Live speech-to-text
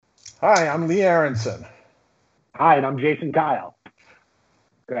Hi, I'm Lee Aronson. Hi, and I'm Jason Kyle.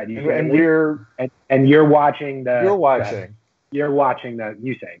 Go ahead. And you're watching the. You're watching. You're watching the.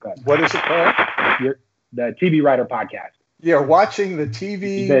 You say. Go ahead. What is it called? The TV Writer Podcast. You're watching the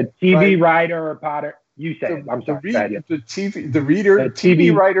TV. The TV Writer Potter. You say it. I'm sorry.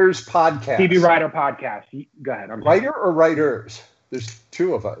 TV Writers Podcast. TV Writer Podcast. Go ahead. Writer or writers? There's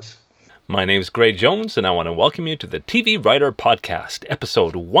two of us. My name is Gray Jones, and I want to welcome you to the TV Writer Podcast,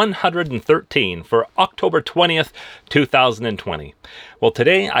 episode 113 for October 20th, 2020. Well,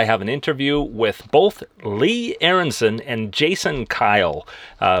 today I have an interview with both Lee Aronson and Jason Kyle,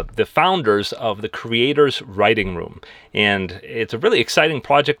 the founders of the Creators Writing Room. And it's a really exciting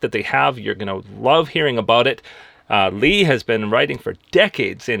project that they have. You're going to love hearing about it. Lee has been writing for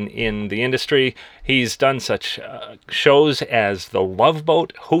decades in the industry. He's done such shows as The Love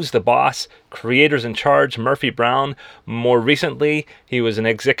Boat, Who's the Boss, Creators in Charge, Murphy Brown. More recently, he was an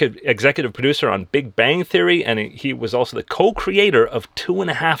executive producer on Big Bang Theory, and he was also the co-creator of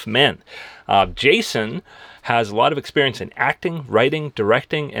 2.5 Men. Jason has a lot of experience in acting, writing,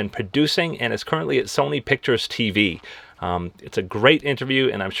 directing, and producing, and is currently at Sony Pictures TV. It's a great interview,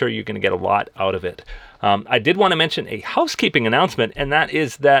 and I'm sure you're going to get a lot out of it. I did want to mention a housekeeping announcement, and that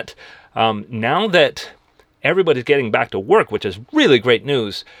is that now that everybody's getting back to work, which is really great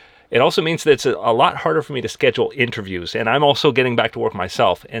news, it also means that it's a lot harder for me to schedule interviews, and I'm also getting back to work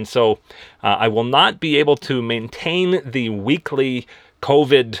myself. And so I will not be able to maintain the weekly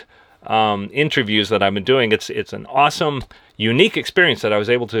COVID interviews that I've been doing. It's an awesome, unique experience that I was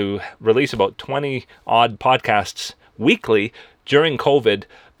able to release about 20 odd podcasts weekly during COVID,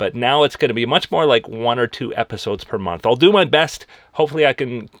 but now it's going to be much more like 1 or 2 episodes per month. I'll do my best. Hopefully I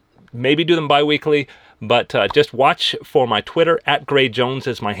can maybe do them bi-weekly, but just watch for my Twitter, @GrayJones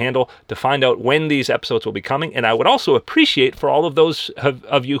is my handle, to find out when these episodes will be coming. And I would also appreciate, for all of those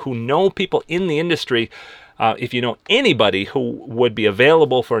of you who know people in the industry, if you know anybody who would be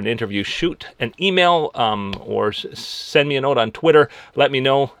available for an interview, shoot an email or send me a note on Twitter. Let me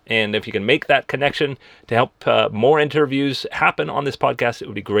know. And if you can make that connection to help more interviews happen on this podcast, it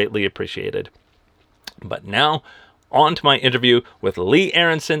would be greatly appreciated. But now, on to my interview with Lee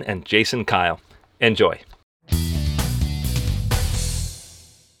Aronson and Jason Kyle. Enjoy.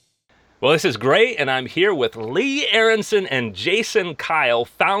 Well, this is Gray, and I'm here with Lee Aronson and Jason Kyle,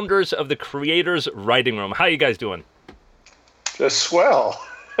 founders of the Creators Writing Room. How are you guys doing? Just swell.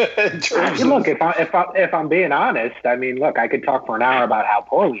 Look, if I'm being honest, I mean, look, I could talk for an hour about how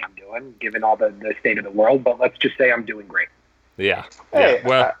poorly I'm doing, given all the state of the world, but let's just say I'm doing great. Yeah. Hey,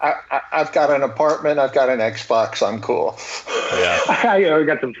 well, I've got an apartment. I've got an Xbox. I'm cool. Yeah. We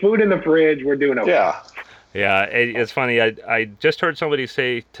got some food in the fridge. We're doing okay. Yeah. Yeah, it's funny. I just heard somebody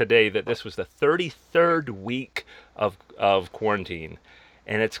say today that this was the 33rd week of quarantine,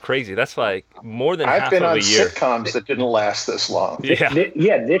 and it's crazy. That's like more than half of a year. I've been on sitcoms that didn't last this long. Yeah.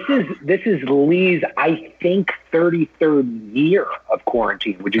 This is Lee's, I think, 33rd year of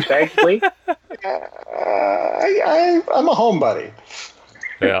quarantine. Would you say, Lee? I'm a homebody.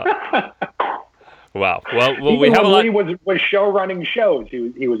 Yeah. Wow. Well, even we have a lot. Lee was show running shows.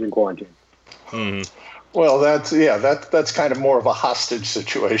 He was in quarantine. Mm-hmm. Well, that's kind of more of a hostage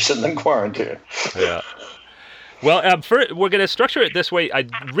situation than quarantine. Yeah. Well, we're going to structure it this way. I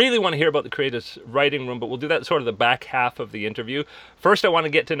really want to hear about the Creators Writing Room, but we'll do that sort of the back half of the interview. First, I want to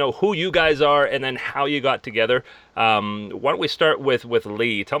get to know who you guys are and then how you got together. Why don't we start with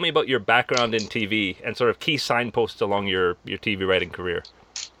Lee? Tell me about your background in TV and sort of key signposts along your TV writing career.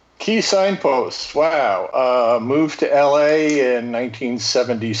 Key signposts. Wow. Moved to LA in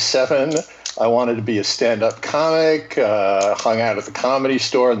 1977. I wanted to be a stand-up comic, hung out at the Comedy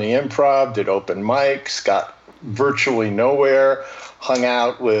Store and the Improv, did open mics, got virtually nowhere, hung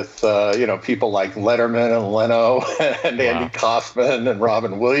out with people like Letterman and Leno and Andy Kaufman and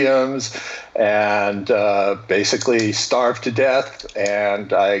Robin Williams, and basically starved to death.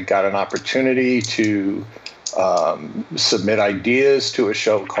 And I got an opportunity to submit ideas to a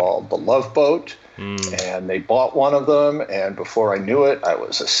show called The Love Boat. And they bought one of them, and before I knew it, I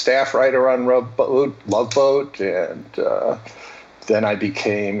was a staff writer on Love Boat, and then I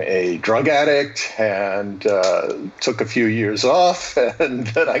became a drug addict and took a few years off, and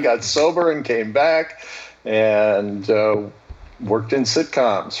then I got sober and came back and worked in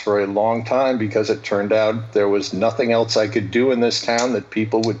sitcoms for a long time because it turned out there was nothing else I could do in this town that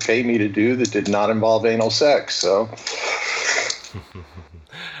people would pay me to do that did not involve anal sex. So...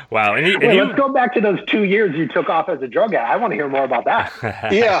 Wow. Let's go back to those 2 years you took off as a drug addict. I want to hear more about that.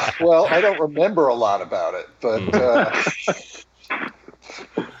 Yeah, well, I don't remember a lot about it, but...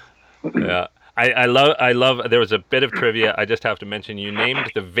 Yeah. I love. There was a bit of trivia. I just have to mention. You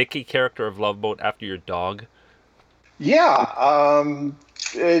named the Vicky character of Love Boat after your dog. Yeah,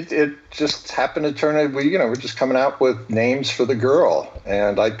 it just happened to turn out. We're just coming out with names for the girl,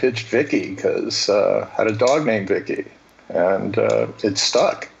 and I pitched Vicky because had a dog named Vicky, and it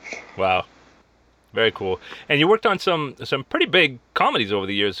stuck. Wow, very cool. And you worked on some pretty big comedies over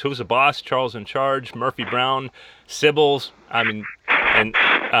the years. Who's the Boss? Charles in Charge, Murphy Brown, Sybil's. I mean, and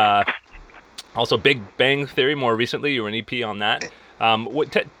also Big Bang Theory. More recently, you were an EP on that.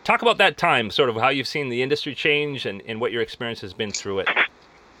 Talk about that time, sort of how you've seen the industry change and what your experience has been through it.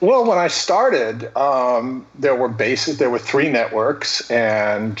 Well, when I started, there were 3 networks,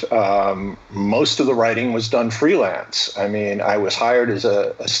 and most of the writing was done freelance. I mean, I was hired as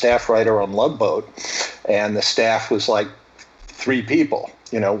a staff writer on Love Boat, and the staff was like 3 people,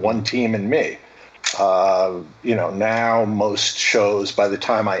 1 team and me. Now most shows, by the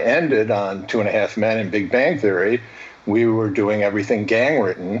time I ended on 2.5 Men and Big Bang Theory, we were doing everything gang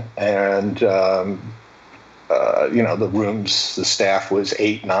written, and the rooms, the staff was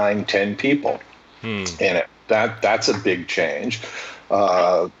 8, 9, 10 people in it. That's a big change.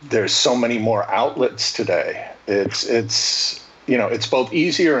 There's so many more outlets today. It's both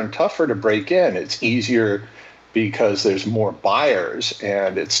easier and tougher to break in. It's easier because there's more buyers,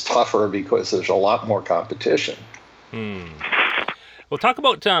 and it's tougher because there's a lot more competition. Well, talk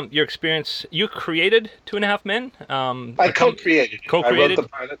about your experience. You created 2.5 Men. I co-created. Co-created. I wrote the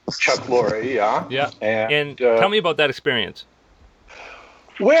pilot with Chuck Lorre. Yeah. Yeah. And tell me about that experience.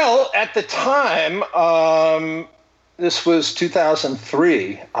 Well, at the time, this was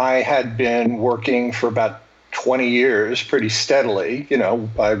 2003. I had been working for about 20 years pretty steadily.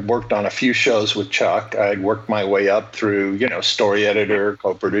 I worked on a few shows with Chuck. I'd worked my way up through, story editor,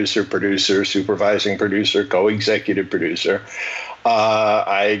 co-producer, producer, supervising producer, co-executive producer.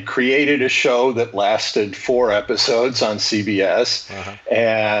 I created a show that lasted 4 episodes on CBS,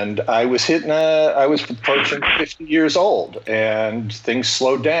 and I was approaching 50 years old, and things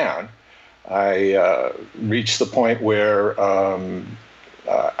slowed down. I reached the point where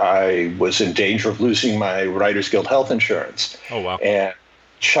I was in danger of losing my Writers Guild health insurance. Oh, wow. And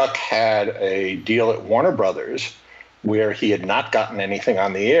Chuck had a deal at Warner Brothers where he had not gotten anything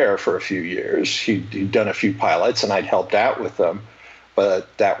on the air for a few years. He'd done a few pilots, and I'd helped out with them,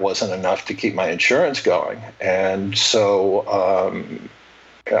 but that wasn't enough to keep my insurance going. And so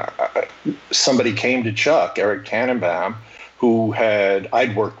somebody came to Chuck, Eric Tannenbaum, who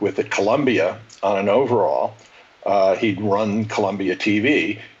I'd worked with at Columbia on an overall. He'd run Columbia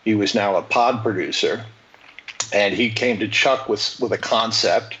TV. He was now a pod producer, and he came to Chuck with a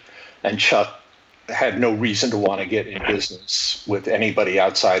concept, and Chuck had no reason to want to get in business with anybody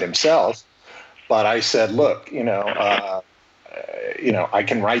outside himself. But I said, look, I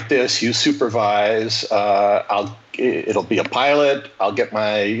can write this, you supervise, it'll be a pilot, I'll get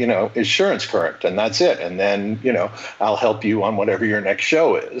my, insurance current, and that's it. And then, I'll help you on whatever your next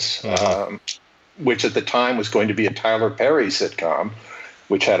show is, which at the time was going to be a Tyler Perry sitcom,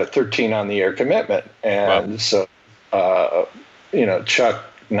 which had a 13 on the air commitment. And so, Chuck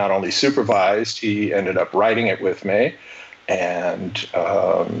not only supervised, he ended up writing it with me, and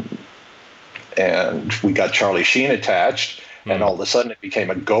we got Charlie Sheen attached. And all of a sudden it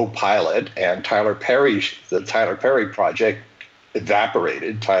became a Go pilot, and the Tyler Perry project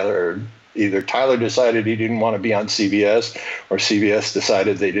evaporated. Either Tyler decided he didn't want to be on CBS, or CBS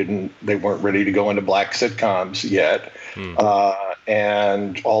decided they weren't ready to go into black sitcoms yet.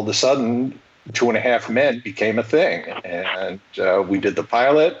 And all of a sudden 2.5 Men became a thing. And we did the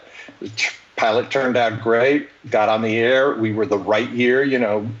pilot. The pilot turned out great, got on the air. We were the right year,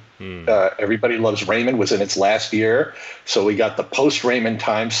 Everybody Loves Raymond was in its last year. So we got the post-Raymond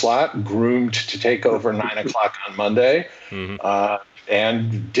time slot, groomed to take over 9 o'clock on Monday,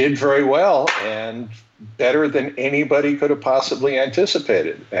 and did very well, and better than anybody could have possibly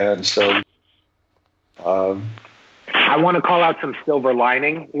anticipated. And so I want to call out some silver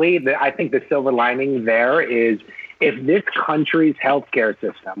lining, Lee. I think the silver lining there is, if this country's healthcare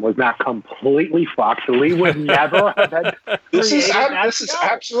system was not completely fucked, Lee would never have had. This is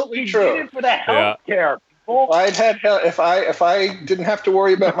absolutely true. Did it for the healthcare. If I didn't have to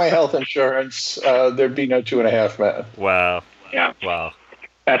worry about my health insurance, there'd be no 2.5 Men. Wow. Yeah. Wow.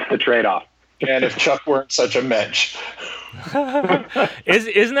 That's the trade-off. And if Chuck weren't such a mensch.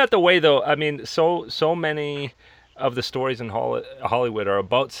 Isn't that the way, though? I mean, so many of the stories in Hollywood are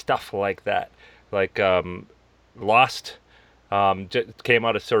about stuff like that, like. Lost came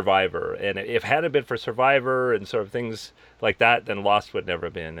out of Survivor, and if it hadn't been for Survivor and sort of things like that, then Lost would never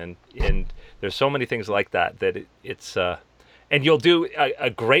have been. And there's so many things like that it's And you'll do a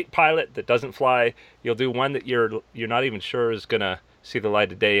great pilot that doesn't fly. You'll do one that you're not even sure is gonna see the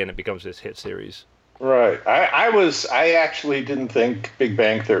light of day, and it becomes this hit series. Right. I actually didn't think Big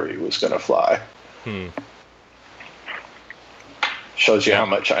Bang Theory was going to fly. Shows you how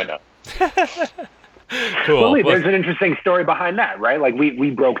much I know. Cool. Well, there's an interesting story behind that, right? Like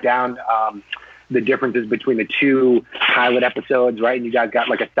we broke down the differences between the two pilot episodes, right? And you guys got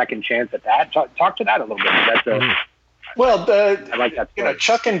like a second chance at that. Talk to that a little bit. That's Well, I like that story.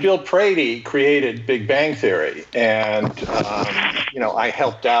 Chuck and Bill Prady created Big Bang Theory, and I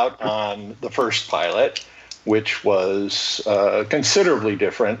helped out on the first pilot, which was considerably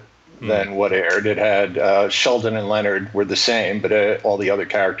different than what aired. It had Sheldon and Leonard were the same, but all the other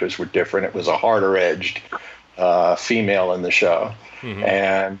characters were different. It was a harder-edged female in the show,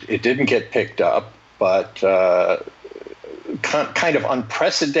 and it didn't get picked up, but kind of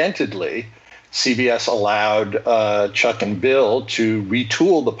unprecedentedly, CBS allowed Chuck and Bill to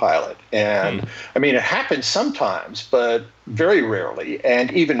retool the pilot. And I mean, it happens sometimes, but very rarely.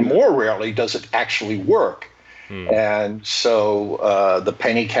 And even more rarely does it actually work. And so the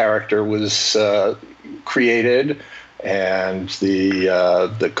Penny character was created, and the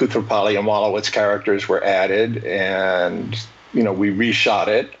Koothrappali and Wolowitz characters were added, and, we reshot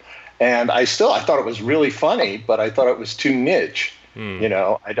it. And I thought it was really funny, but I thought it was too niche.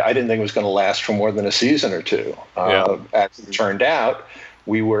 I didn't think it was going to last for more than a season or two. As it turned out,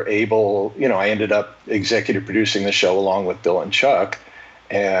 we were able, I ended up executive producing the show along with Bill and Chuck,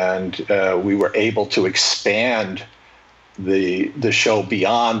 and we were able to expand the show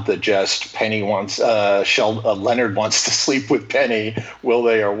beyond the just Penny wants, Leonard wants to sleep with Penny, will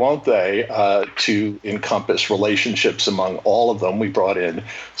they or won't they, to encompass relationships among all of them. We brought in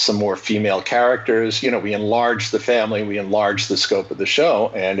some more female characters. We enlarged the family, we enlarged the scope of the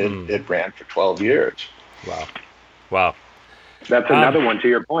show, and it ran for 12 years. Wow. That's another one to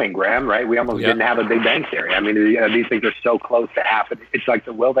your point, Graham, right? We almost didn't have a Big Bang Theory. I mean, these things are so close to happen. It's like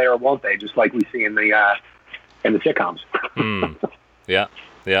the will they or won't they, just like we see in the sitcoms. Yeah.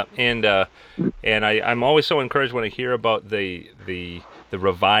 And I'm always so encouraged when I hear about the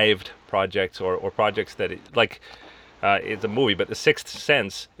revived projects or projects that it's a movie, but The Sixth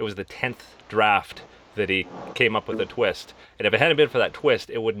Sense, it was the 10th draft that he came up with a twist, and if it hadn't been for that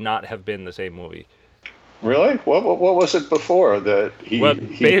twist, it would not have been the same movie. Really? What was it before that he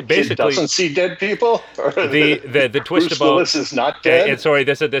basically doesn't see dead people? Or the twist Bruce about Willis is not dead. And sorry,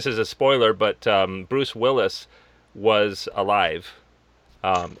 this is a spoiler, but Bruce Willis was alive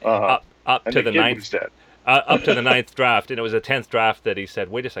up to the ninth draft, and it was the 10th draft that he said,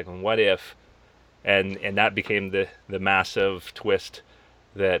 "Wait a second, what if?" And that became the massive twist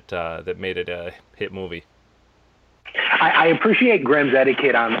that made it a hit movie. I appreciate Graham's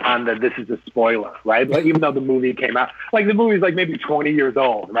etiquette on the this is a spoiler, right? Like, even though the movie came out, like the movie's like maybe 20 years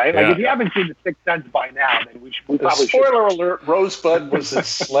old, right? Like if you haven't seen The Sixth Sense by now, then we probably spoiler alert: Rosebud was his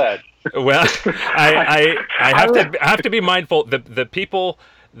sled. Well, I have to be mindful. The people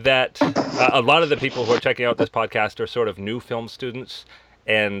that a lot of the people who are checking out this podcast are sort of new film students,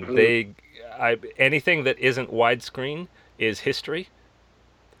 and anything that isn't widescreen is history.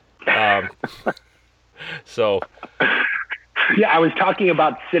 So, yeah, I was talking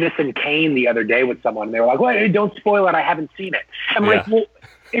about Citizen Kane the other day with someone. And they were like, "Well, don't spoil it. I haven't seen it." I'm like, "Well,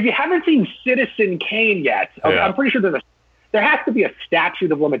 if you haven't seen Citizen Kane yet, I'm pretty sure there has to be a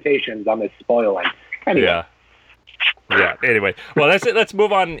statute of limitations on this spoiling." Anyway. Yeah. Anyway, well, let's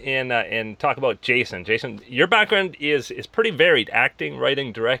move on and talk about Jason. Jason, your background is pretty varied: acting,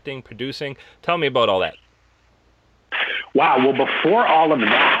 writing, directing, producing. Tell me about all that. Wow. Well, before all of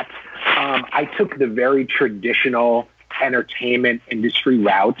that, I took the very traditional entertainment industry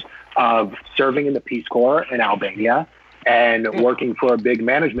route of serving in the Peace Corps in Albania and working for a big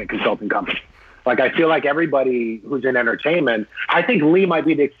management consulting company. Like, I feel like everybody who's in entertainment, I think Lee might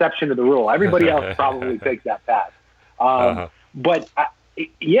be the exception to the rule. Everybody else probably takes that path. But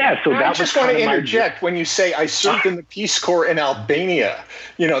so that I just want to interject when you say I served in the Peace Corps in Albania.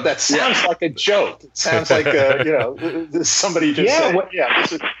 That sounds like a joke. It sounds like somebody just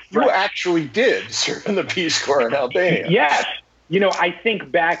said, you actually did serve in the Peace Corps in Albania. Yes. I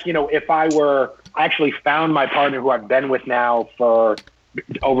think back, if I actually found my partner who I've been with now for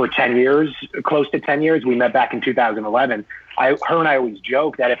over 10 years, close to 10 years. We met back in 2011. Her and I always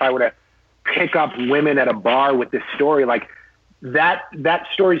joke that if I were to pick up women at a bar with this story, like, that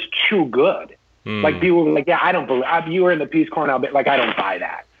story's too good. Like, people were like, "Yeah, I don't believe you were in the Peace Corps now," but like, I don't buy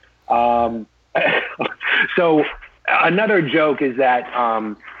that. So another joke is that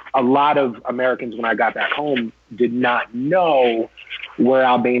a lot of Americans, when I got back home, did not know where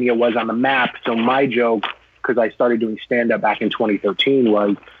Albania was on the map. So my joke because I started doing stand-up back in 2013,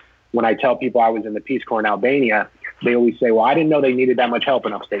 was when I tell people I was in the Peace Corps in Albania, they always say, well, I didn't know they needed that much help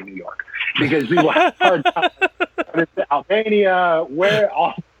in upstate New York. Because people have a hard time. Albania,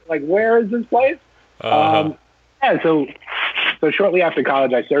 where is this place? So shortly after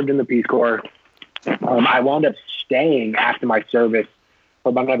college, I served in the Peace Corps. I wound up staying after my service for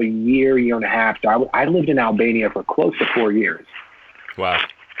about another year and a half. So I lived in Albania for close to 4 years. Wow.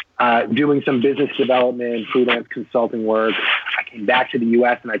 Doing some business development, freelance consulting work. I came back to the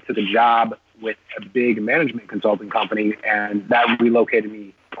U.S. and I took a job with a big management consulting company, and that relocated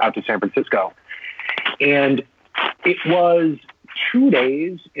me out to San Francisco. And it was 2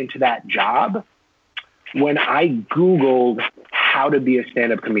 days into that job when I Googled how to be a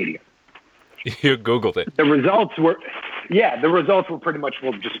stand-up comedian. You Googled it. The results were pretty much,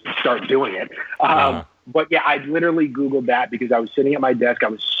 we'll just start doing it. But yeah, I literally Googled that because I was sitting at my desk. I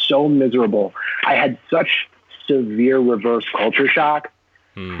was so miserable. I had such severe reverse culture shock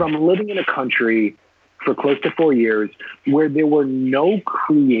from living in a country for close to 4 years where there were no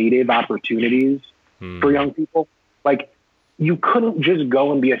creative opportunities for young people. Like, you couldn't just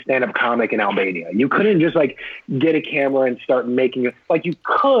go and be a stand-up comic in Albania. You couldn't just get a camera and start making it. Like, you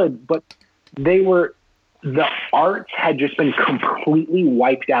could, but the arts had just been completely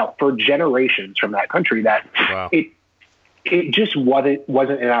wiped out for generations from that country, that it just wasn't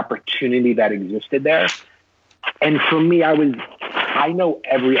an opportunity that existed there. And for me, I know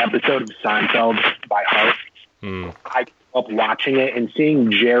every episode of Seinfeld by heart. I grew up watching it and seeing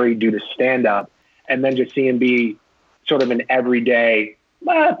Jerry do the stand-up, and then just seeing him be sort of an everyday,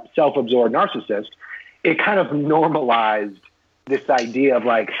 self-absorbed narcissist. It kind of normalized this idea of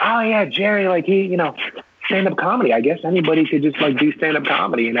oh yeah, Jerry, he, stand-up comedy. I guess anybody could just do stand-up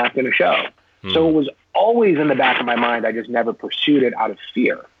comedy and act in a show. So it was always in the back of my mind. I just never pursued it out of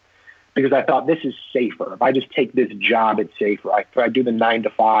fear, because I thought, this is safer. If I just take this job, it's safer. If I do the 9 to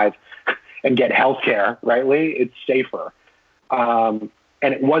 5 and get healthcare, right, Lee, it's safer.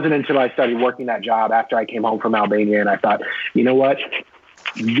 And it wasn't until I started working that job after I came home from Albania, and I thought, you know what?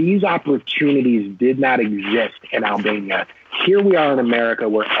 These opportunities did not exist in Albania. Here we are in America,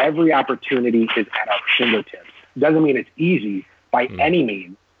 where every opportunity is at our fingertips. Doesn't mean it's easy by any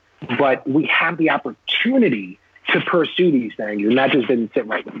means, but we have the opportunity to pursue these things, and that just didn't sit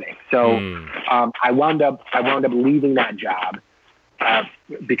right with me. So I wound up leaving that job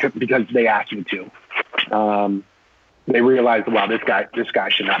because they asked me to. They realized, wow, this guy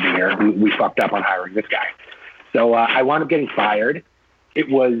should not be here. We fucked up on hiring this guy. So I wound up getting fired. It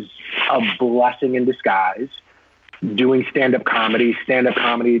was a blessing in disguise. Doing stand-up comedy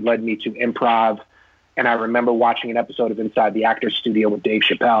led me to improv. And I remember watching an episode of Inside the Actors Studio with Dave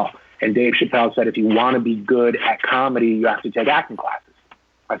Chappelle. And Dave Chappelle said, if you want to be good at comedy, you have to take acting classes.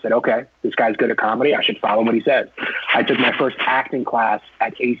 I said, okay, this guy's good at comedy. I should follow what he says. I took my first acting class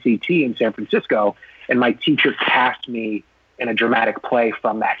at ACT in San Francisco, and my teacher cast me in a dramatic play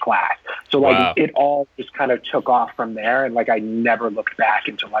from that class. So it all just kind of took off from there. And I never looked back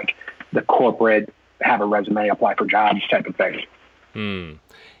into the corporate, have a resume, apply for jobs type of thing.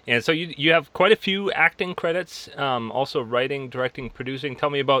 And so you have quite a few acting credits, also writing, directing, producing. Tell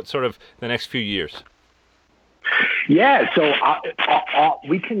me about sort of the next few years. Yeah, so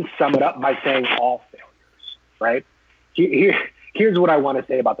we can sum it up by saying all failures, right? Here's what I want to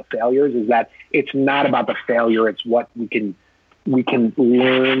say about the failures, is that it's not about the failure. It's what we can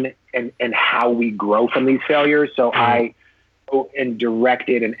learn and how we grow from these failures. So I and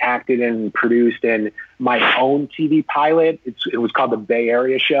directed and acted and produced in my own TV pilot. It was called The Bay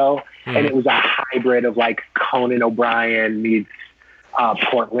Area Show, and it was a hybrid of Conan O'Brien meets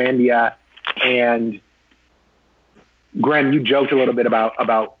Portlandia. And Gren, you joked a little bit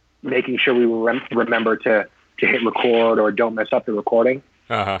about making sure we remember to hit record or don't mess up the recording.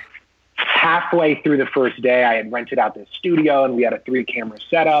 Halfway through the first day, I had rented out this studio, and we had a 3-camera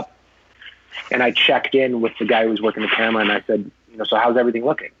setup. And I checked in with the guy who was working the camera, and I said, so how's everything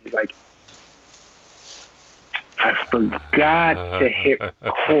looking? He's like, I forgot to hit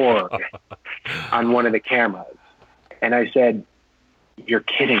record on one of the cameras. And I said, you're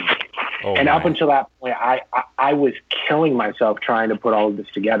kidding me. Up until that point, I was killing myself trying to put all of this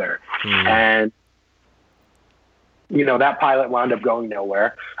together. And, that pilot wound up going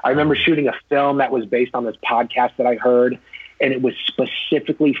nowhere. I remember shooting a film that was based on this podcast that I heard, and it was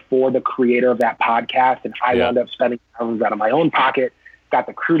specifically for the creator of that podcast. And I wound up spending thousands out of my own pocket, got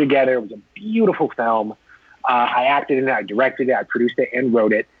the crew together. It was a beautiful film. I acted in it, I directed it, I produced it, and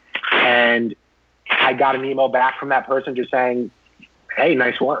wrote it. And I got an email back from that person just saying, hey,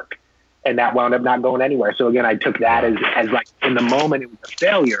 nice work. And that wound up not going anywhere. So again, I took that as in the moment it was a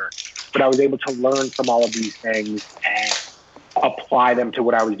failure, but I was able to learn from all of these things and apply them to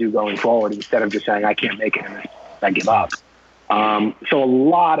what I was doing going forward instead of just saying, I can't make it and I give up. So a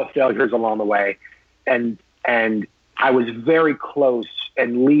lot of failures along the way. And I was very close,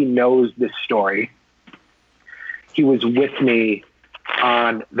 and Lee knows this story. He was with me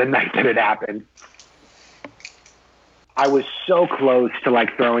on the night that it happened. I was so close to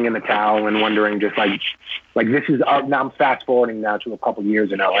like throwing in the towel and wondering just like this is, now I'm fast forwarding now to a couple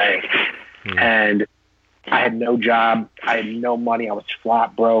years in LA, and I had no job. I had no money. I was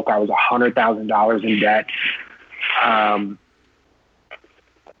flat broke. I was $100,000 in debt.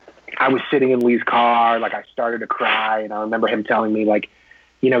 I was sitting in Lee's car. Like, I started to cry, and I remember him telling me, like,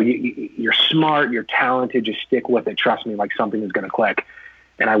 you know, you're smart, you're talented, just stick with it. Trust me, like something is going to click.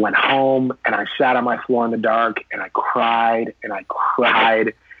 And I went home and I sat on my floor in the dark and I cried and I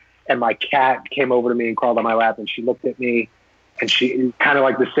cried. And my cat came over to me and crawled on my lap, and she looked at me, and she kind of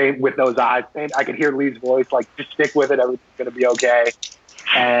like the same with those eyes. And I could hear Lee's voice, like, just stick with it. Everything's going to be okay.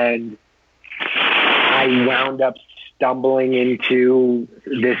 And I wound up stumbling into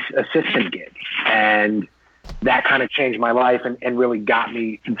this assistant gig, and that kind of changed my life and really got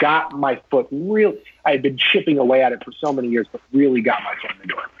my foot real. I had been chipping away at it for so many years, but really got my foot in the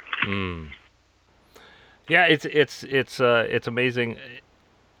door. Yeah, it's amazing.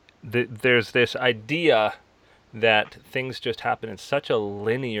 There's this idea that things just happen in such a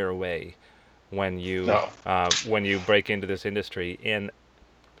linear way when you break into this industry. And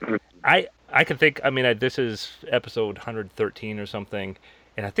I can think, I mean, this is episode 113 or something,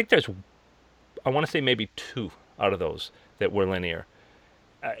 and I think I want to say maybe 2 out of those that were linear.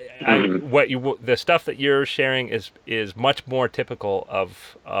 The stuff that you're sharing is much more typical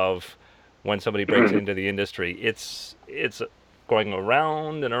of when somebody breaks into the industry. It's going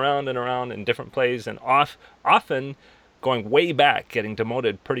around and around and around in different plays, and often going way back, getting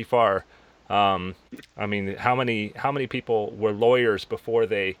demoted pretty far. I mean, how many people were lawyers before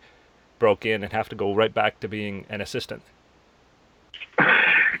they broke in and have to go right back to being an assistant?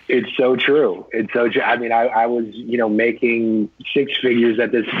 It's so true. It's so true. I mean, I was, making 6 figures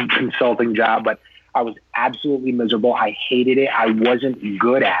at this consulting job, but I was absolutely miserable. I hated it. I wasn't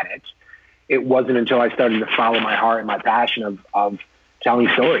good at it. It wasn't until I started to follow my heart and my passion of telling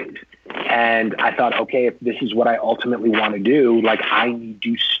stories. And I thought, okay, if this is what I ultimately want to do, like, I need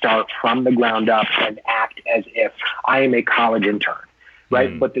to start from the ground up and act as if I am a college intern.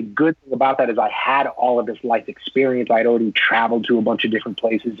 Right. But the good thing about that is I had all of this life experience. I'd already traveled to a bunch of different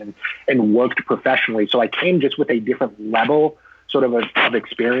places and worked professionally. So I came just with a different level sort of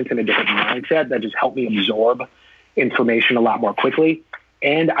experience and a different mindset that just helped me absorb information a lot more quickly.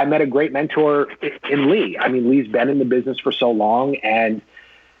 And I met a great mentor in Lee. I mean, Lee's been in the business for so long, and,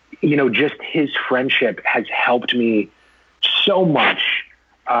 just his friendship has helped me so much.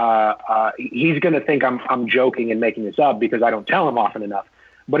 He's going to think I'm joking and making this up because I don't tell him often enough,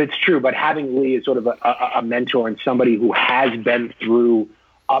 but it's true. But having Lee as sort of a mentor and somebody who has been through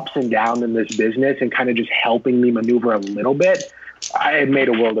ups and downs in this business and kind of just helping me maneuver a little bit, it made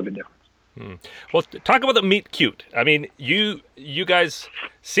a world of a difference. Well, talk about the meet cute. I mean, you guys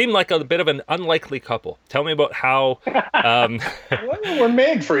seem like a bit of an unlikely couple. Tell me about how we're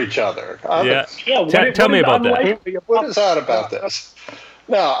made for each other. Tell me about that. What is that about this?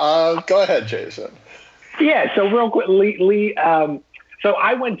 No, go ahead, Jason. Yeah, so real quick, Lee. So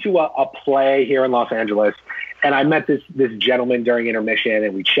I went to a play here in Los Angeles, and I met this gentleman during intermission,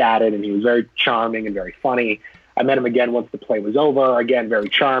 and we chatted, and he was very charming and very funny. I met him again once the play was over. Again, very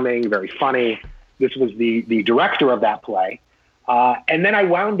charming, very funny. This was the director of that play. And then I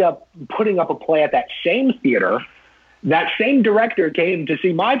wound up putting up a play at that same theater. That same director came to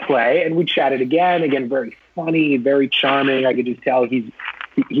see my play, and we chatted again, very funny, very charming. I could just tell he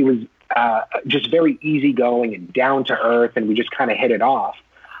was just very easygoing and down to earth, and we just kind of hit it off.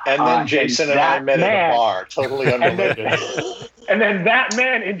 And then Jason and I met at a bar, totally unrelated. And then that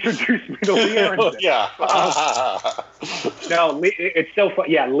man introduced me to Lee Aronson. Yeah. No, Lee, it's so fun.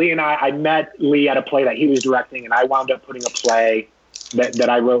 Yeah, Lee and I met Lee at a play that he was directing, and I wound up putting a play that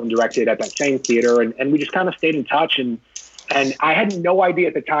I wrote and directed at that same theater, and we just kind of stayed in touch. And I had no idea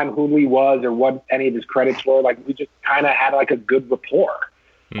at the time who Lee was or what any of his credits were. Like, we just kind of had like a good rapport.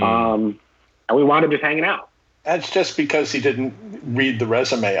 And we wound up just hanging out. That's just because he didn't read the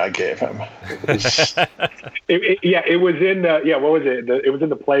resume I gave him. It was in what was it? It was in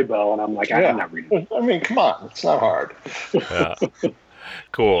the playbill, and I'm like, I'm not reading it. I mean, come on, it's not hard. Yeah.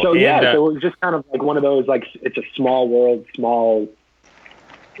 Cool. So so it was just kind of like one of those, like, it's a small world, small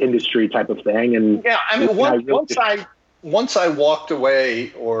industry type of thing. And yeah, I mean, once I walked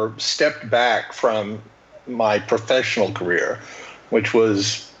away or stepped back from my professional career, which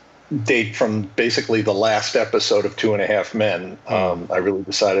was date from basically the last episode of 2.5 Men. I really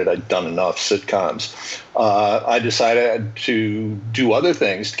decided I'd done enough sitcoms. I decided to do other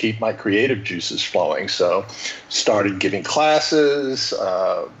things to keep my creative juices flowing. So started giving classes,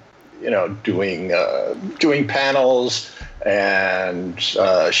 doing panels and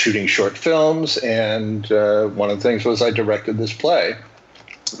shooting short films. And one of the things was I directed this play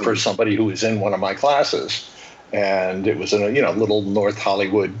for somebody who was in one of my classes. And it was in a little North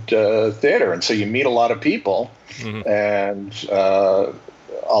Hollywood theater. And so you meet a lot of people and a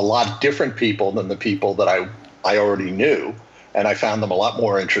lot different people than the people that I already knew. And I found them a lot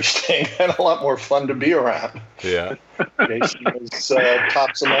more interesting and a lot more fun to be around. Yeah. Jason was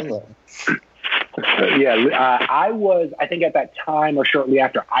tops among them. I think at that time or shortly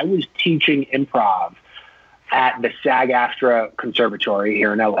after, I was teaching improv at the SAG-AFTRA Conservatory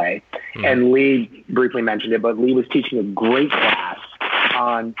here in LA. And Lee briefly mentioned it, but Lee was teaching a great class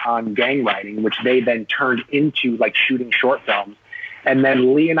on gang writing, which they then turned into like shooting short films. And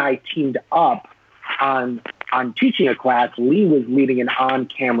then Lee and I teamed up on teaching a class. Lee was leading an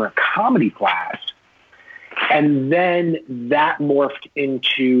on-camera comedy class. And then that morphed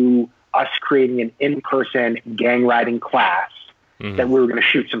into us creating an in-person gang writing class that we were going to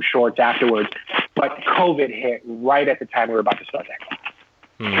shoot some shorts afterwards. But COVID hit right at the time we were about to start that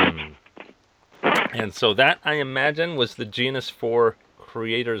class. And so that, I imagine, was the genus for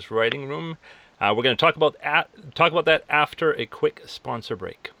Creators Writing Room. We're going to talk about that after a quick sponsor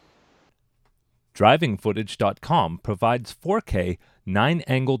break. DrivingFootage.com provides 4K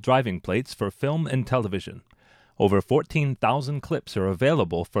 9-angle driving plates for film and television. Over 14,000 clips are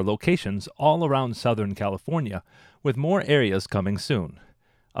available for locations all around Southern California, with more areas coming soon.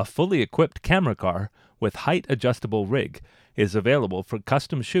 A fully equipped camera car with height-adjustable rig is available for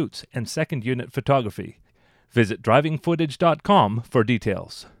custom shoots and second-unit photography. Visit DrivingFootage.com for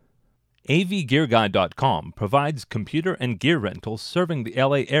details. AVGearGuide.com provides computer and gear rentals serving the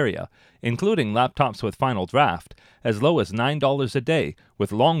LA area, including laptops with Final Draft, as low as $9 a day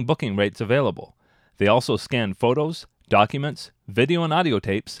with long booking rates available. They also scan photos, documents, video and audio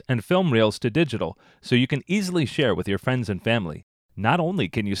tapes, and film reels to digital, so you can easily share with your friends and family. Not only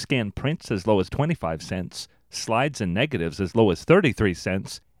can you scan prints as low as 25 cents, slides and negatives as low as 33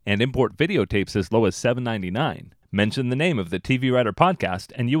 cents, and import videotapes as low as $7.99. Mention the name of the TV Writer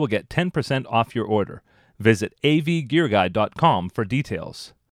Podcast and you will get 10% off your order. Visit avgearguide.com for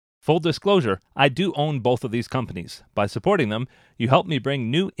details. Full disclosure, I do own both of these companies. By supporting them, you help me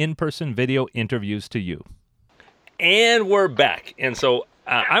bring new in-person video interviews to you. And we're back. And so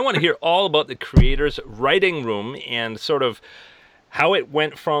I want to hear all about the Creators Writing Room and sort of how it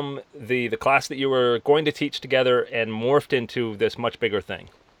went from the class that you were going to teach together and morphed into this much bigger thing.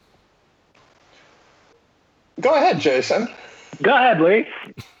 Go ahead, Jason. Go ahead, Lee.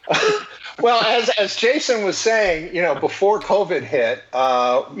 Well, as Jason was saying, before COVID hit,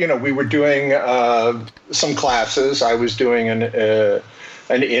 we were doing some classes. I was doing an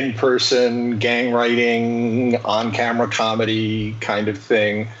in-person gang writing, on-camera comedy kind of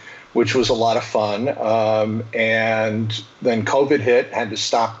thing, which was a lot of fun. And then COVID hit, had to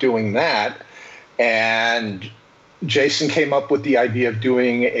stop doing that. And Jason came up with the idea of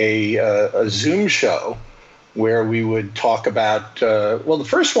doing a Zoom show where we would talk about, the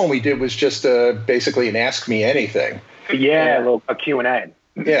first one we did was just basically an Ask Me Anything. Yeah, a Q&A.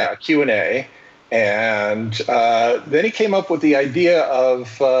 Yeah, a Q&A. And then he came up with the idea of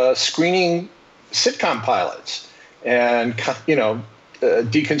screening sitcom pilots and,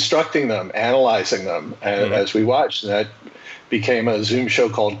 deconstructing them, analyzing them as we watched. And that became a Zoom show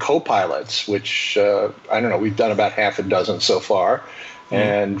called Co-Pilots, which, we've done about half a dozen so far.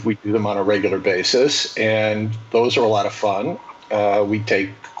 And we do them on a regular basis, and those are a lot of fun. We take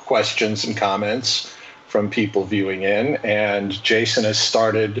questions and comments from people viewing in, and Jason has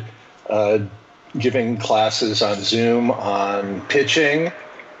started giving classes on Zoom on pitching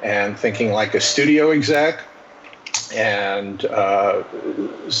and thinking like a studio exec. And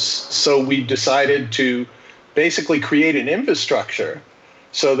so we decided to basically create an infrastructure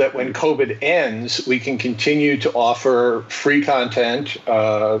so that when COVID ends, we can continue to offer free content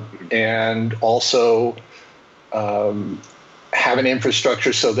and also have an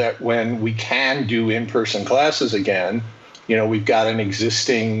infrastructure so that when we can do in-person classes again, we've got an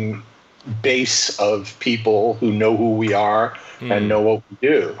existing base of people who know who we are and know what we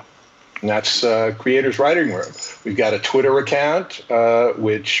do. And that's Creators Writing Room. We've got a Twitter account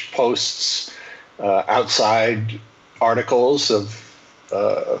which posts outside articles of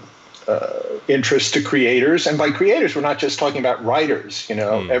interest to creators. And by creators, we're not just talking about writers.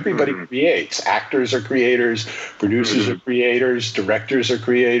 Everybody creates. Actors are creators, producers are creators, directors are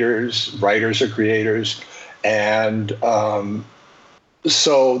creators, writers are creators. And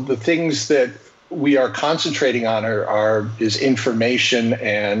so the things that we are concentrating on is information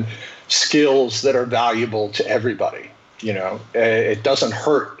and skills that are valuable to everybody. It doesn't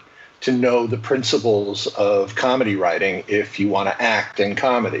hurt to know the principles of comedy writing if you want to act in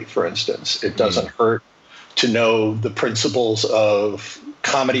comedy, for instance. It doesn't hurt to know the principles of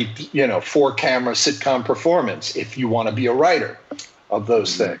comedy, for-camera sitcom performance if you want to be a writer of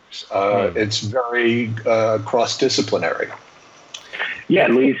those things. It's very cross-disciplinary. Yeah,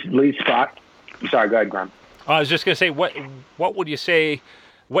 Lee Scott. Sorry, go ahead, Graham. I was just going to say, what would you say,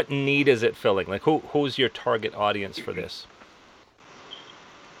 what need is it filling? Like, who's your target audience for this?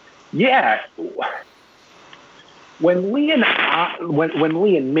 Yeah, when Lee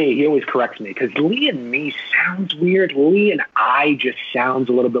and me, he always corrects me because Lee and me sounds weird. Lee and I just sounds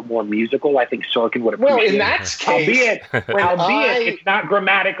a little bit more musical. I think Sorkin would appreciate. Well, in that case, albeit it's not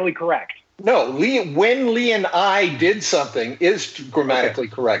grammatically correct. No, when Lee and I did something is grammatically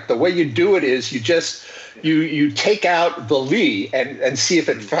correct. The way you do it is you take out the Lee and see if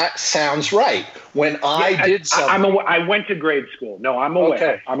it sounds right. When I did something, I went to grade school. No, I'm aware.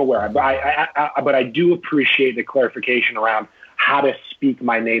 Okay. I'm aware. But I do appreciate the clarification around how to speak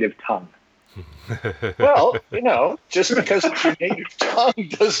my native tongue. Well, just because it's your native tongue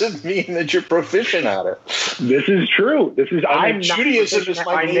doesn't mean that you're proficient at it. This is true. Judaism is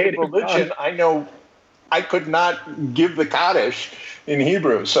my native religion. Tongue. I know I could not give the Kaddish in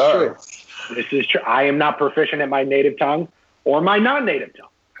Hebrew. Sorry. True. This is true. I am not proficient at my native tongue or my non-native tongue.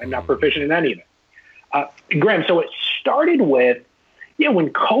 I'm not proficient in any of it. Graham, so it started with,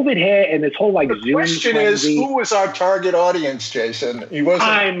 when COVID hit and this whole Zoom. The question is, who was our target audience, Jason? He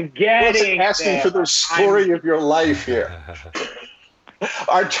wasn't asking for the story of your life here.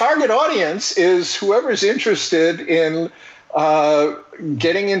 Our target audience is whoever's interested in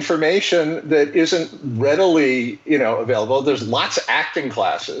getting information that isn't readily, available. There's lots of acting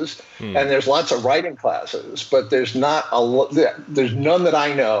classes and there's lots of writing classes, but there's there's none that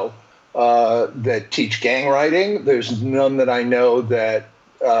I know that teach gang writing. There's none that I know that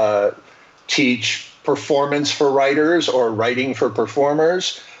teach performance for writers or writing for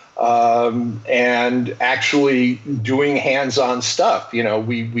performers, and actually doing hands-on stuff.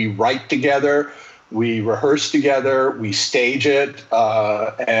 We write together, we rehearse together, we stage it,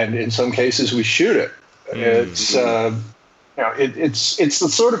 and in some cases we shoot it. It's the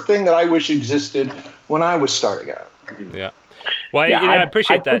sort of thing that I wish existed when I was starting out. Yeah. Well, I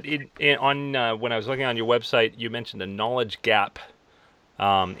appreciate that. When I was looking on your website, you mentioned a knowledge gap,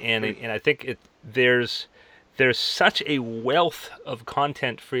 and I think there's such a wealth of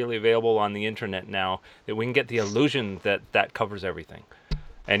content freely available on the internet now that we can get the illusion that covers everything,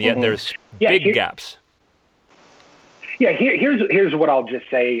 and yet there's big gaps. Yeah, here's what I'll just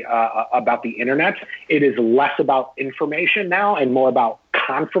say about the internet. It is less about information now and more about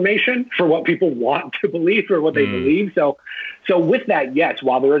confirmation for what people want to believe or what they believe. So with that, yes,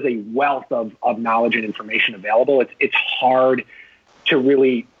 while there is a wealth of knowledge and information available, it's hard to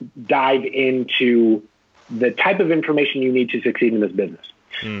really dive into the type of information you need to succeed in this business.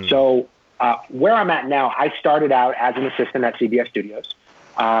 So where I'm at now, I started out as an assistant at CBS Studios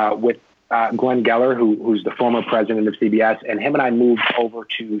with Glenn Geller, who's the former president of CBS, and him and I moved over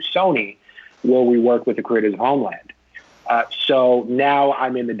to Sony, where we work with the creators of Homeland. So now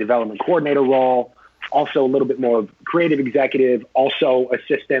I'm in the development coordinator role, also a little bit more of creative executive, also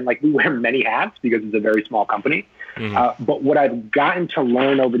assistant. We wear many hats because it's a very small company. But what I've gotten to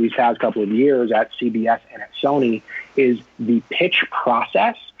learn over these past couple of years at CBS and at Sony is the pitch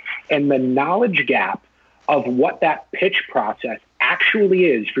process and the knowledge gap of what that pitch process actually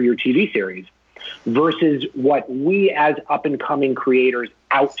is for your TV series versus what we as up-and-coming creators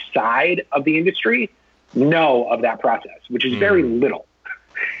outside of the industry know of that process, which is very little.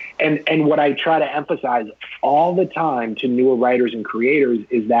 And what I try to emphasize all the time to newer writers and creators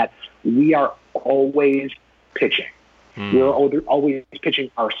is that we are always pitching. We're always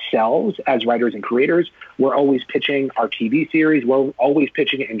pitching ourselves as writers and creators. We're always pitching our TV series. We're always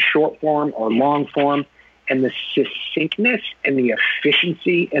pitching it in short form or long form. And the succinctness and the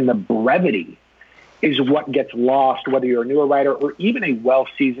efficiency and the brevity is what gets lost, whether you're a newer writer or even a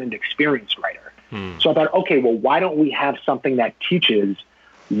well-seasoned, experienced writer. So I thought, okay, well, why don't we have something that teaches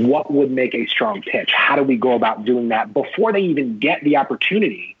what would make a strong pitch? How do we go about doing that before they even get the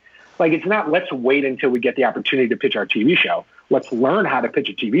opportunity? It's not, let's wait until we get the opportunity to pitch our TV show. Let's learn how to pitch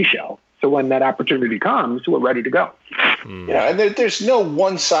a TV show. So when that opportunity comes, we're ready to go. And there's no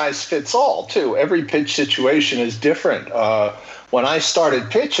one size fits all, too. Every pitch situation is different. When I started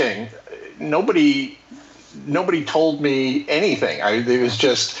pitching, nobody told me anything. It was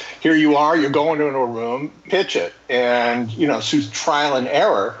just, here you are, you're going into a room, pitch it. And, through trial and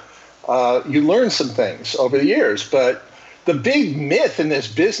error, you learn some things over the years. But the big myth in this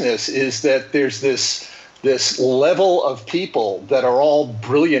business is that there's this level of people that are all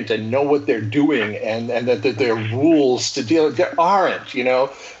brilliant and know what they're doing, and that there are rules to deal with. There aren't,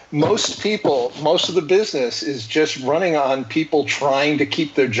 Most of the business is just running on people trying to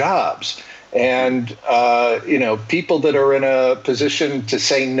keep their jobs. And, people that are in a position to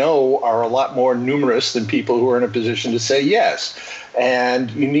say no are a lot more numerous than people who are in a position to say yes.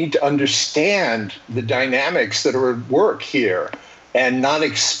 And you need to understand the dynamics that are at work here and not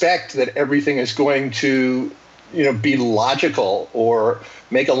expect that everything is going to, be logical or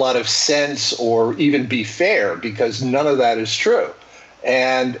make a lot of sense or even be fair, because none of that is true.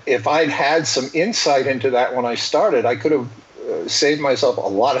 And if I'd had some insight into that when I started, I could have saved myself a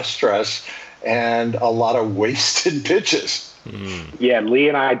lot of stress and a lot of wasted pitches. Yeah, Lee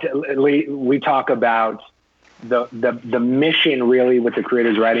and I, we talk about the mission really with the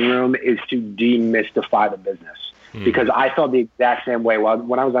Creators Writing Room is to demystify the business. Because I felt the exact same way. Well,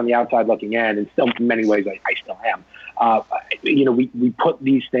 when I was on the outside looking in, and still in many ways I still am. We put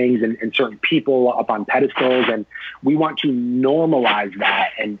these things and certain people up on pedestals, and we want to normalize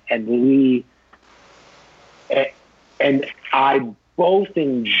that. And I both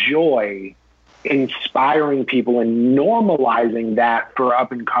enjoy inspiring people and normalizing that for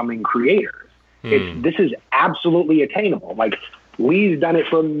up and coming creators. This is absolutely attainable. Like, Lee's done it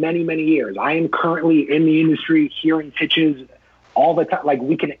for many, many years. I am currently in the industry hearing pitches all the time. Like,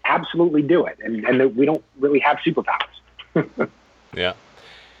 we can absolutely do it. And we don't really have superpowers. Yeah.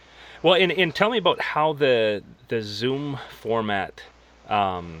 Well, and tell me about how the Zoom format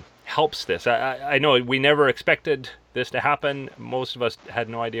helps this. I know we never expected this to happen. Most of us had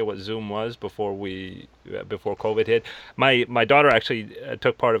no idea what Zoom was before COVID hit. My daughter actually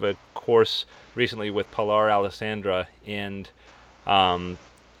took part of a course recently with Pilar Alessandra, and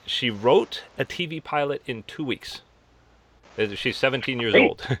she wrote a TV pilot in 2 weeks. She's 17 years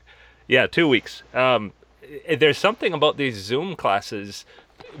old. Yeah, 2 weeks. There's something about these Zoom classes,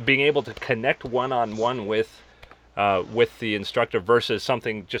 being able to connect one-on-one with the instructor versus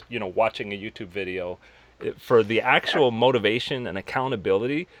something just, watching a YouTube video. For the actual motivation and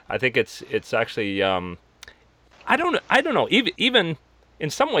accountability, I think it's actually, I don't know, even in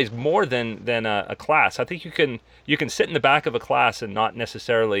some ways more than a class. I think you can sit in the back of a class and not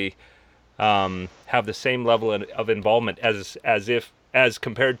necessarily have the same level of involvement as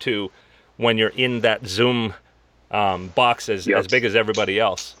compared to when you're in that Zoom box as big as everybody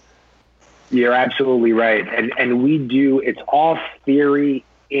else. You're absolutely right. And it's all theory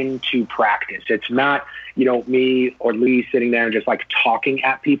into practice. It's not, me or Lee sitting there and just like talking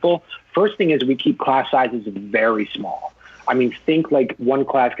at people. First thing is we keep class sizes very small. I mean, think like one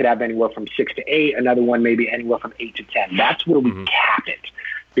class could have anywhere from 6 to 8, another one maybe anywhere from 8 to 10. That's where we cap it,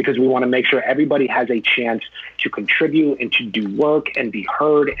 because we want to make sure everybody has a chance to contribute and to do work and be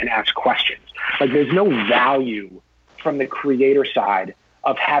heard and ask questions. Like, there's no value from the creator side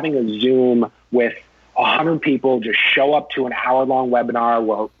of having a Zoom with 100 people just show up to an hour-long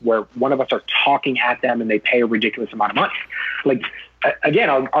webinar where one of us are talking at them and they pay a ridiculous amount of money. Like, again,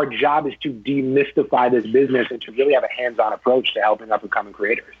 our job is to demystify this business and to really have a hands-on approach to helping up-and-coming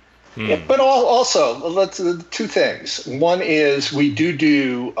creators. Yeah, but also, two things. One is we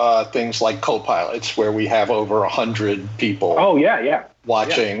do things like co-pilots where we have over 100 people. Oh, yeah.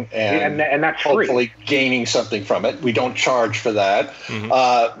 Watching and that's hopefully free. Gaining something from it. We don't charge for that.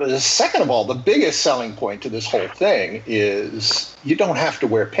 But second of all, the biggest selling point to this whole thing is you don't have to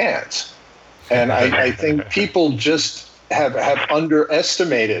wear pants. And I think people just have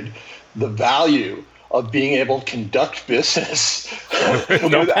underestimated the value of being able to conduct business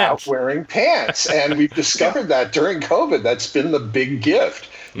without wearing pants. And we've discovered that during COVID. That's been the big gift.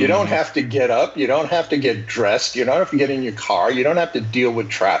 You don't have to get up. You don't have to get dressed. You don't have to get in your car. You don't have to deal with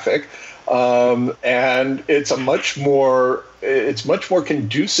traffic. And it's much more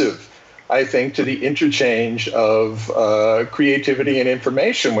conducive, I think, to the interchange of creativity and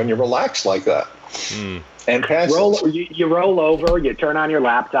information when you're relaxed like that. And you roll over, you turn on your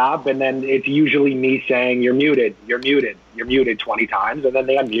laptop, and then it's usually me saying, you're muted 20 times, and then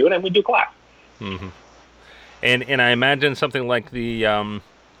they unmute and we do class. And I imagine something like the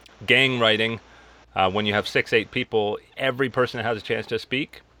gang writing, when you have 6-8 people, every person has a chance to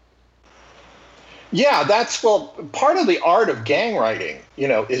speak. Yeah, well, part of the art of gang writing,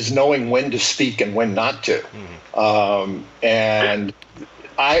 is knowing when to speak and when not to. And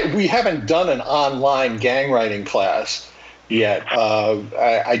we haven't done an online gang writing class yet.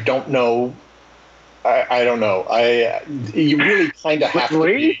 I don't know. I don't know. You really kind of have to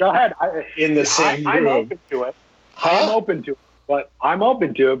be go ahead. in the same room. I'm open to it. Huh? I'm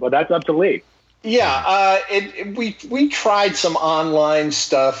open to it, but that's up to Lee. Yeah, we tried some online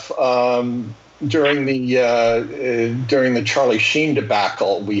stuff during the Charlie Sheen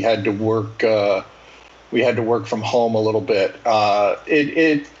debacle. We had to work from home a little bit.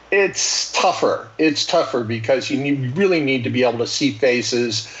 It's tougher. It's tougher because you really need to be able to see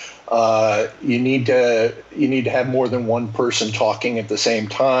faces. You need to have more than one person talking at the same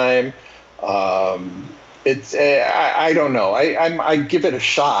time. I don't know. I give it a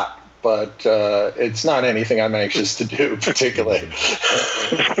shot, but it's not anything I'm anxious to do particularly.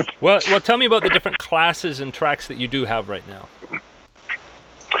 Well, tell me about the different classes and tracks that you do have right now.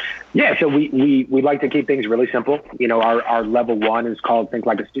 Yeah, so we like to keep things really simple. Our level 1 is called Think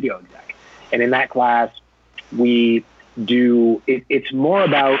Like a Studio Exec. And in that class, we do it's more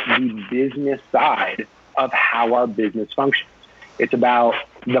about the business side of how our business functions. It's about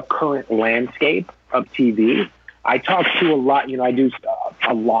the current landscape of TV. I talk to a lot, I do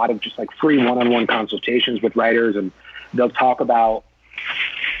a lot of just like free one-on-one consultations with writers, and they'll talk about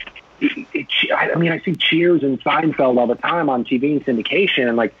I see Cheers and Seinfeld all the time on TV and syndication,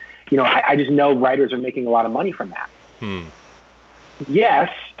 and I just know writers are making a lot of money from that. Yes,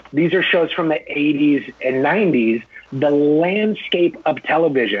 these are shows from the 80s and 90s. The landscape of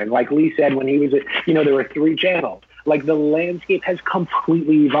television, like Lee said when he was there were 3 channels. Like, the landscape has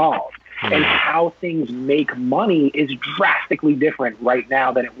completely evolved. And how things make money is drastically different right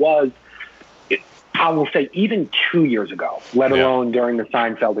now than it was, I will say, even 2 years ago, let alone during the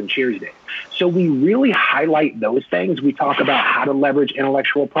Seinfeld and Cheers days. So we really highlight those things. We talk about how to leverage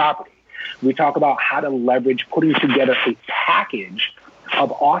intellectual property. We talk about how to leverage putting together a package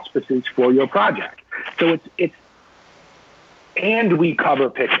of auspices for your project. So and we cover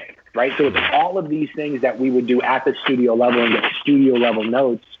pitching, right? So it's all of these things that we would do at the studio level and get studio level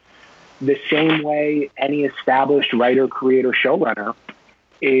notes, the same way any established writer, creator, showrunner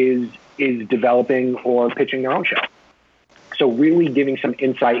is developing or pitching their own show. So really giving some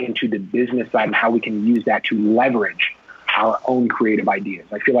insight into the business side and how we can use that to leverage our own creative ideas.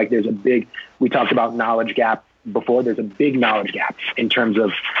 I feel like we talked about knowledge gap before, there's a big knowledge gap in terms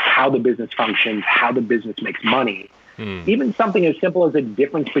of how the business functions, how the business makes money. Even something as simple as a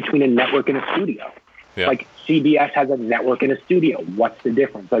difference between a network and a studio. Yeah. Like CBS has a network and a studio. What's the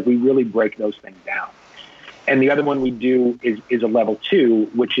difference? Like, we really break those things down. And the other one we do is a level 2,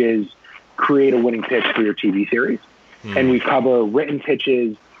 which is create a winning pitch for your TV series. And we cover written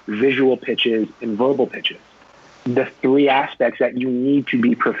pitches, visual pitches, and verbal pitches. The 3 aspects that you need to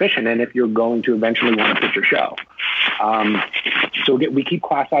be proficient in if you're going to eventually want to pitch your show. So we keep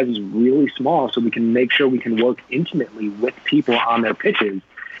class sizes really small so we can make sure we can work intimately with people on their pitches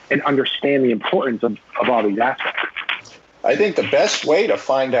and understand the importance of all these aspects. I think the best way to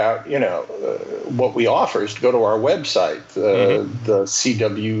find out, what we offer is to go to our website, the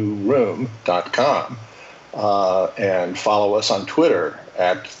CWRoom.com, and follow us on Twitter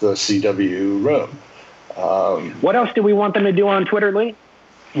at the CW Room. What else do we want them to do on Twitter, Lee?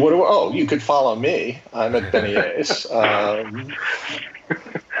 You could follow me. I'm at Benny Ace.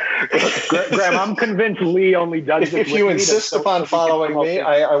 Graham, I'm convinced Lee only does this. If you insist upon following me,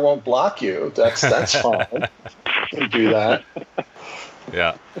 I won't block you. That's fine. You do that.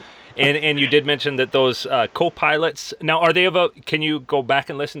 Yeah. And you did mention that those co-pilots, now are they can you go back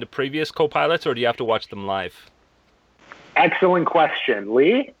and listen to previous co-pilots, or do you have to watch them live? Excellent question.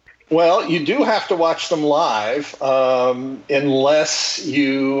 Lee? Well, you do have to watch them live unless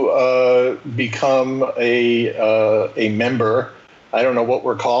you become a member. I don't know what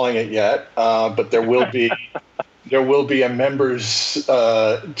we're calling it yet, but there will be a members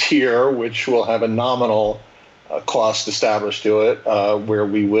tier, which will have a nominal cost established to it, where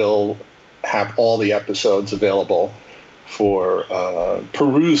we will have all the episodes available for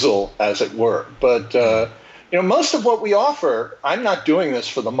perusal, as it were. But most of what we offer, I'm not doing this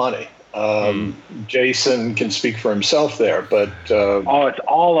for the money. Jason can speak for himself there, but it's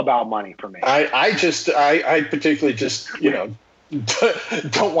all about money for me. I particularly just don't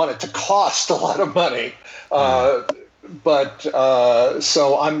want it to cost a lot of money, but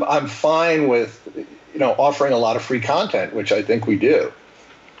so I'm fine with offering a lot of free content, which I think we do.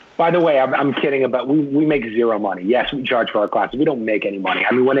 By the way, I'm kidding about we make zero money. Yes, we charge for our classes. We don't make any money.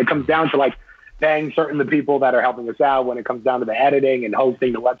 I mean, when it comes down to like paying certain the people that are helping us out when it comes down to the editing and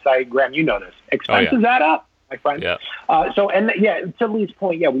hosting the website. Graham, you know this. Expenses add up, my friend. Yeah. To Lee's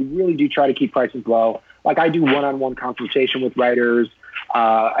point, we really do try to keep prices low. Like I do one-on-one consultation with writers.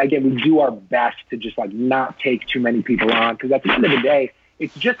 Again, we do our best to just like not take too many people on, because at the end of the day,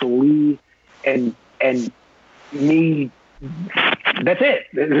 it's just Lee and me. That's it.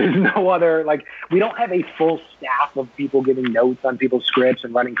 There's no other, like, we don't have a full staff of people giving notes on people's scripts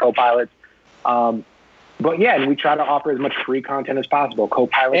and running co-pilots. But yeah, and we try to offer as much free content as possible.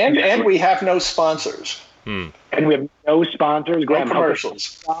 Co-pilots. And we have no sponsors. And we have no sponsors. No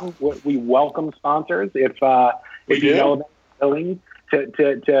commercials. We welcome sponsors. If you know them willing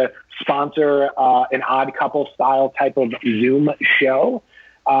to sponsor an Odd Couple style type of Zoom show.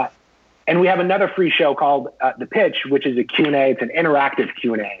 And we have another free show called The Pitch, which is a Q&A. It's an interactive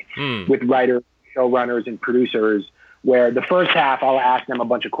Q&A with writers, showrunners, and producers, where the first half, I'll ask them a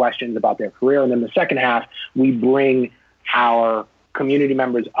bunch of questions about their career. And then the second half, we bring our community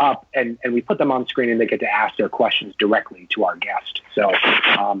members up and we put them on screen, and they get to ask their questions directly to our guest. So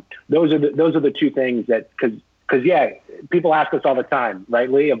those are the two things that, because people ask us all the time,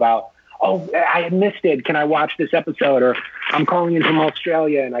 right, Lee, about, oh, I missed it. Can I watch this episode? Or I'm calling in from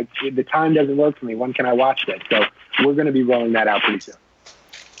Australia and the time doesn't work for me. When can I watch this? So we're going to be rolling that out pretty soon.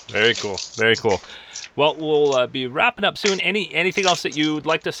 Very cool. Very cool. Well, we'll be wrapping up soon. Anything else that you'd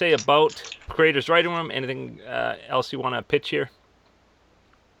like to say about Creators Writing Room? Anything else you want to pitch here?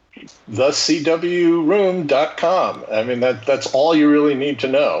 thecwroom.com. I mean, that's all you really need to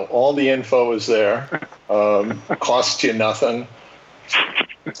know. All the info is there. Costs you nothing.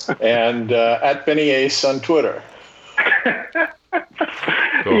 And at Benny Ace on Twitter.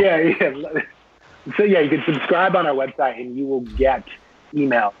 Cool. Yeah. So you can subscribe on our website, and you will get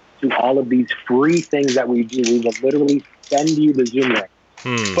email to all of these free things that we do. We will literally send you the Zoom link.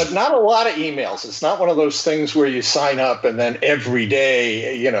 But not a lot of emails. It's not one of those things where you sign up and then every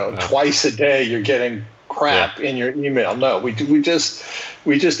day, twice a day, you're getting crap in your email. No, we just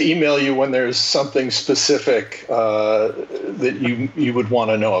email you when there's something specific that you would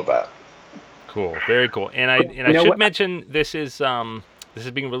want to know about. Cool, very cool. And I should mention this is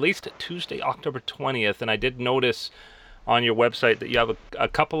being released Tuesday, October 20th, and I did notice on your website that you have a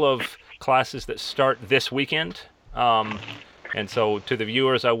couple of classes that start this weekend. And so to the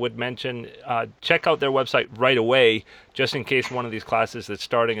viewers, I would mention, check out their website right away, just in case one of these classes that's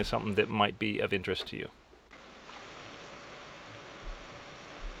starting is something that might be of interest to you.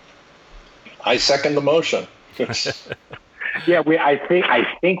 I second the motion. I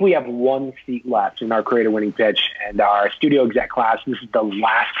think we have one seat left in our Creator Winning Pitch, and our studio exec class. This is the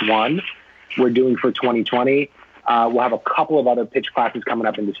last one we're doing for 2020. We'll have a couple of other pitch classes coming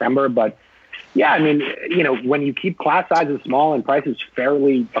up in December, but yeah, I mean, when you keep class sizes small and prices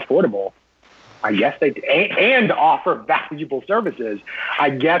fairly affordable, I guess and offer valuable services,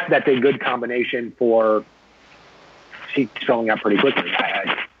 I guess that's a good combination for seats filling up pretty quickly.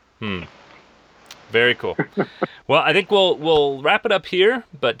 Very cool. Well, I think we'll wrap it up here,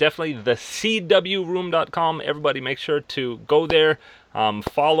 but definitely thecwroom.com. Everybody make sure to go there,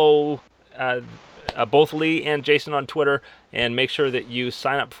 follow both Lee and Jason on Twitter, and make sure that you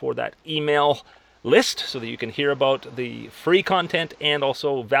sign up for that email list so that you can hear about the free content and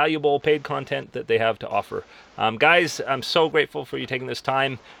also valuable paid content that they have to offer. Guys, I'm so grateful for you taking this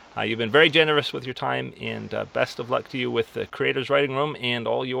time. You've been very generous with your time, and best of luck to you with the Creators Writing Room and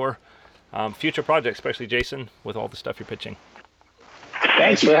all your future projects, especially Jason, with all the stuff you're pitching.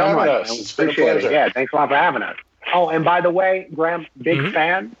 Thanks for having us. It's been a pleasure. Yeah, thanks a lot for having us. Oh, and by the way, Graham, big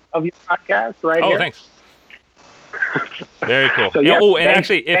fan of your podcast here. Oh, thanks. Very cool. So,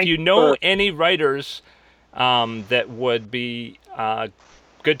 actually, if you know any writers that would be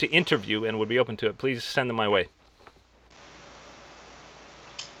good to interview and would be open to it, please send them my way.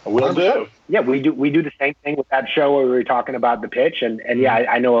 Will do. Yeah, we do the same thing with that show where we were talking about the pitch, and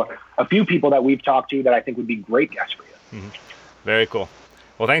I know a few people that we've talked to that I think would be great guests for you. Very cool.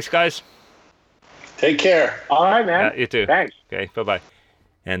 Well, thanks, guys. Take care. All right, man. You too. Thanks. Okay, bye-bye.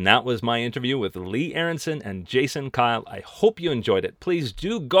 And that was my interview with Lee Aronson and Jason Kyle. I hope you enjoyed it. Please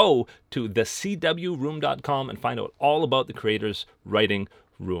do go to thecwroom.com and find out all about the Creators Writing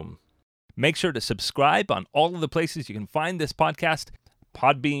Room. Make sure to subscribe on all of the places you can find this podcast: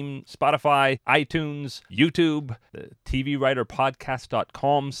 Podbean, Spotify, iTunes, YouTube, the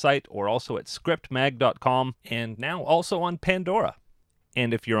TVWriterPodcast.com site, or also at scriptmag.com, and now also on Pandora.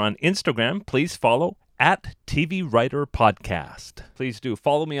 And if you're on Instagram, please follow at TV Writer Podcast. Please do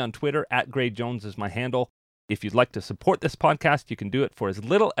follow me on Twitter. @GrayJones is my handle. If you'd like to support this podcast, you can do it for as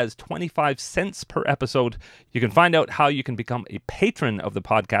little as 25 cents per episode. You can find out how you can become a patron of the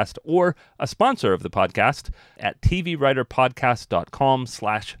podcast or a sponsor of the podcast at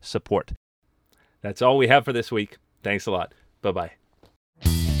tvwriterpodcast.com/support. That's all we have for this week. Thanks a lot. Bye-bye.